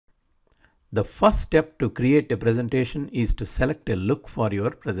The first step to create a presentation is to select a look for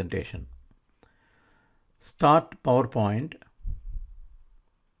your presentation. Start PowerPoint.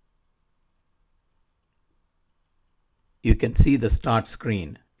 You can see the start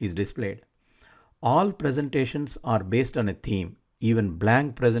screen is displayed. All presentations are based on a theme. Even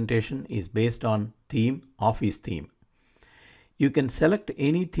blank presentation is based on theme, Office theme. You can select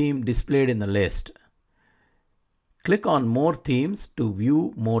any theme displayed in the list. Click on More Themes to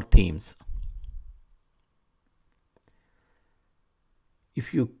view more themes.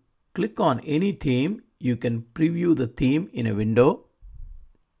 If you click on any theme, you can preview the theme in a window.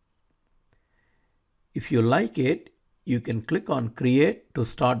 If you like it, you can click on Create to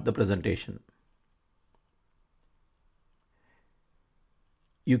start the presentation.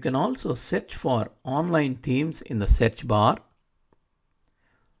 You can also search for online themes in the search bar.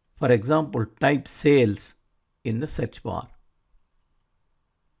 For example, type sales in the search bar.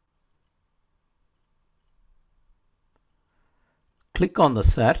 Click on the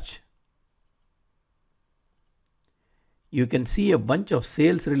search. You can see a bunch of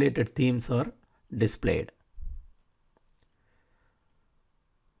sales related themes are displayed.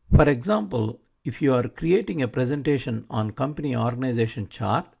 For example, if you are creating a presentation on company organization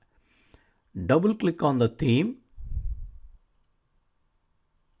chart, double click on the theme.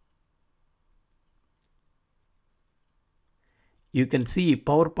 You can see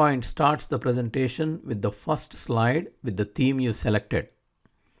PowerPoint starts the presentation with the first slide with the theme you selected.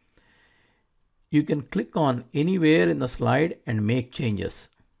 You can click on anywhere in the slide and make changes.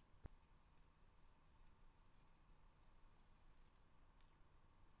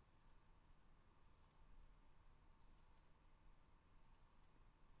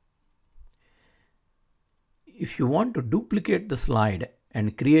 If you want to duplicate the slide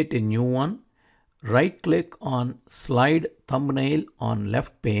and create a new one, right-click on Slide Thumbnail on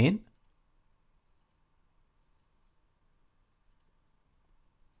left pane.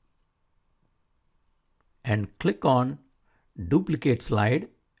 And click on Duplicate Slide,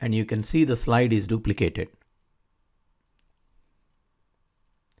 and you can see the slide is duplicated.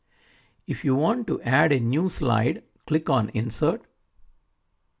 If you want to add a new slide, click on Insert.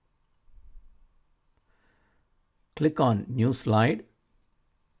 Click on New Slide.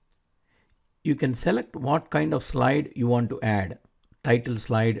 You can select what kind of slide you want to add, title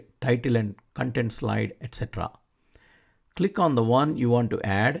slide, title and content slide, etc. Click on the one you want to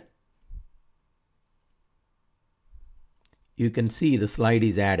add. You can see the slide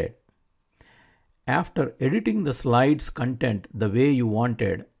is added. After editing the slide's content the way you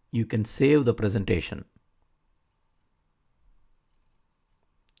wanted, you can save the presentation.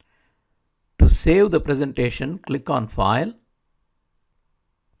 To save the presentation, click on File.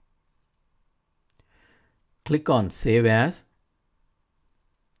 Click on Save As.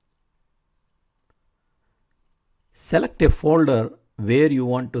 Select a folder where you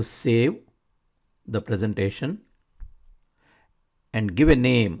want to save the presentation and give a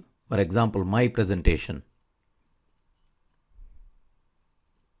name, for example, My Presentation.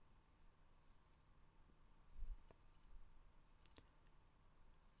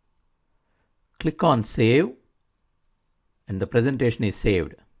 Click on Save and the presentation is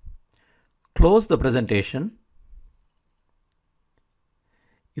saved. Close the presentation.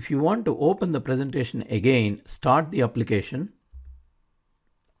 If you want to open the presentation again, start the application.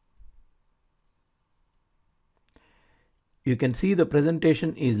 You can see the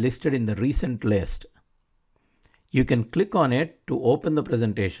presentation is listed in the recent list. You can click on it to open the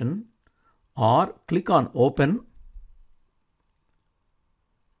presentation or click on Open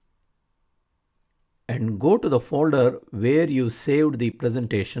and go to the folder where you saved the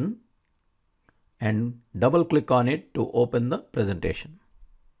presentation and double click on it to open the presentation.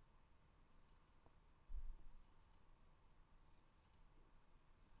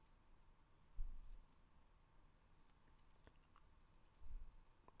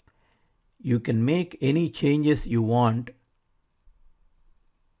 You can make any changes you want.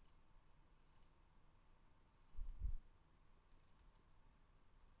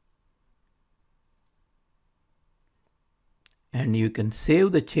 And you can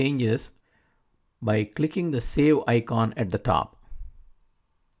save the changes by clicking the save icon at the top.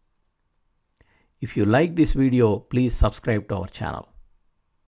 If you like this video, please subscribe to our channel.